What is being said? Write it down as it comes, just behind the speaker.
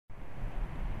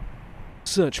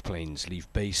Search planes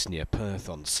leave base near Perth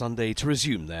on Sunday to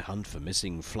resume their hunt for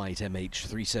missing flight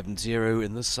MH370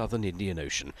 in the southern Indian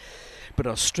Ocean. But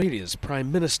Australia's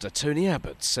Prime Minister Tony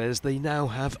Abbott says they now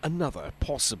have another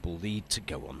possible lead to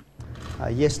go on.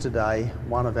 Yesterday,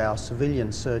 one of our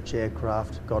civilian search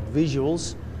aircraft got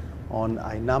visuals on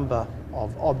a number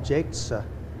of objects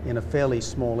in a fairly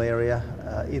small area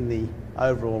in the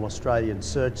overall Australian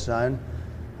search zone.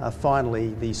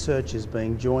 Finally, the search is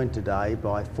being joined today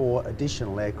by 4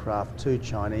 additional aircraft, 2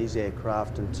 Chinese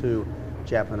aircraft and 2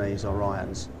 Japanese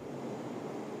Orions.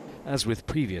 As with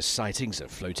previous sightings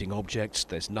of floating objects,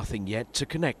 there's nothing yet to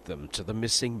connect them to the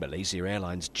missing Malaysia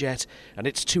Airlines jet and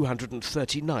its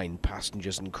 239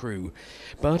 passengers and crew.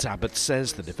 But Abbott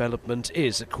says the development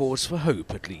is a cause for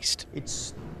hope, at least.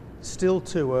 It's still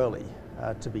too early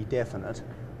to be definite,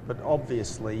 but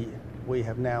obviously we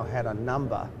have now had a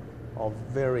number of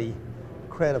very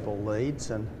credible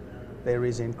leads, and there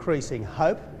is increasing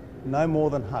hope, no more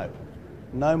than hope,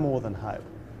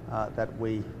 that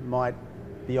we might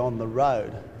be on the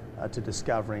road to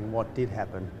discovering what did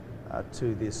happen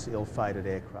to this ill-fated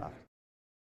aircraft.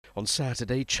 On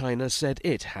Saturday, China said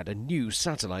it had a new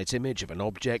satellite image of an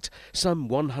object some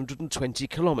 120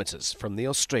 kilometres from the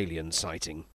Australian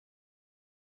sighting.